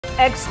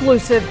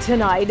Exclusive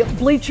tonight,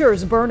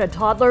 bleachers burn a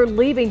toddler,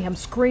 leaving him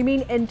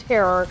screaming in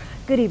terror.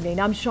 Good evening,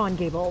 I'm Sean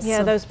Gables.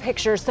 Yeah, those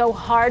pictures so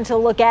hard to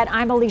look at.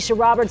 I'm Alicia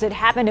Roberts. It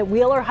happened at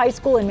Wheeler High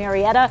School in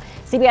Marietta.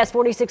 CBS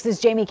 46's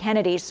Jamie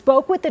Kennedy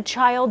spoke with the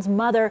child's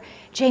mother.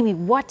 Jamie,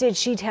 what did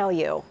she tell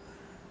you?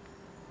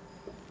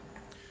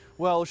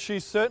 Well,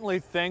 she's certainly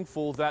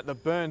thankful that the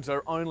burns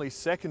are only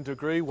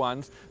second-degree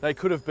ones. They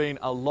could have been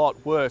a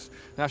lot worse.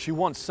 Now, she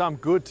wants some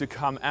good to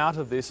come out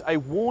of this, a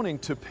warning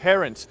to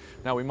parents.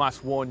 Now, we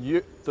must warn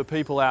you, the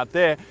people out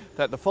there,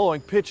 that the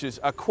following pictures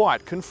are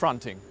quite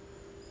confronting.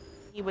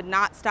 He would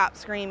not stop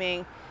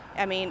screaming.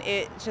 I mean,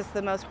 it's just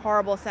the most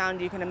horrible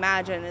sound you can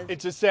imagine.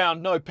 It's a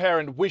sound no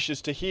parent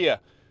wishes to hear.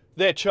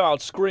 Their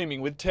child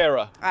screaming with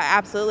terror. I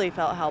absolutely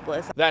felt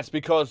helpless. That's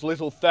because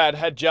little Thad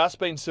had just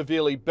been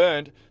severely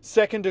burnt,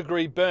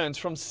 second-degree burns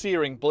from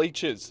searing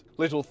bleachers.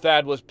 Little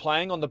Thad was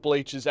playing on the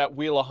bleachers at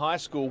Wheeler High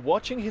School,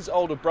 watching his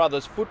older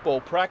brother's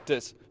football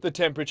practice. The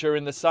temperature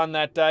in the sun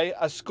that day,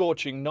 a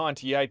scorching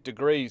 98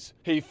 degrees.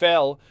 He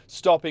fell,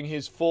 stopping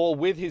his fall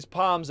with his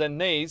palms and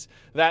knees.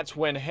 That's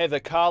when Heather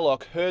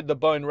Carlock heard the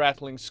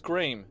bone-rattling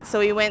scream. So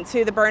we went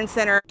to the burn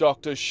center.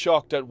 Doctors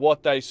shocked at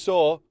what they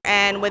saw.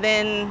 And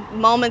within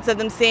moments of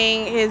them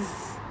seeing his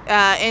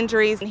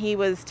injuries, he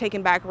was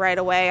taken back right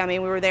away. I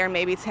mean, we were there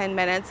maybe 10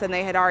 minutes and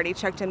they had already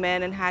checked him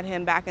in and had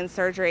him back in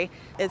surgery.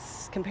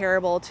 It's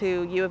comparable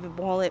to you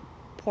have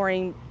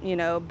pouring,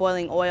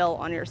 boiling oil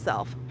on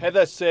yourself.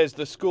 Heather says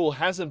the school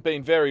hasn't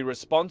been very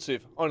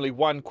responsive. Only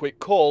one quick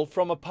call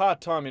from a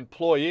part-time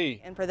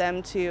employee. And for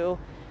them to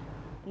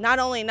not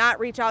only not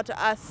reach out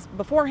to us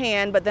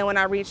beforehand, but then when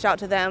I reached out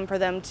to them, for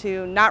them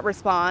to not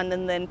respond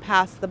and then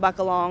pass the buck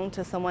along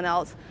to someone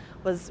else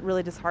was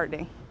really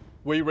disheartening.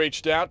 We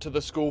reached out to the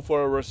school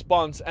for a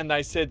response and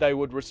they said they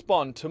would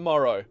respond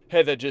tomorrow.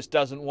 Heather just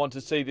doesn't want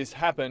to see this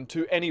happen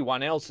to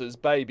anyone else's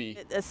baby.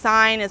 A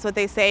sign is what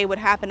they say would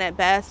happen at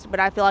best, but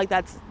I feel like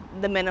that's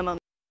the minimum.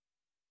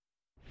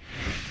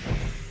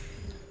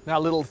 Now,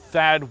 little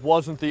Thad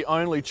wasn't the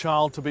only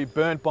child to be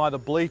burnt by the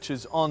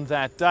bleachers on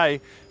that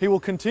day. He will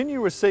continue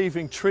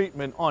receiving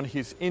treatment on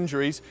his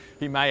injuries.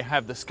 He may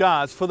have the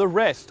scars for the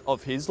rest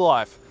of his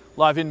life.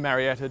 Live in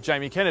Marietta,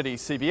 Jamie Kennedy,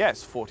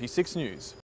 CBS 46 News.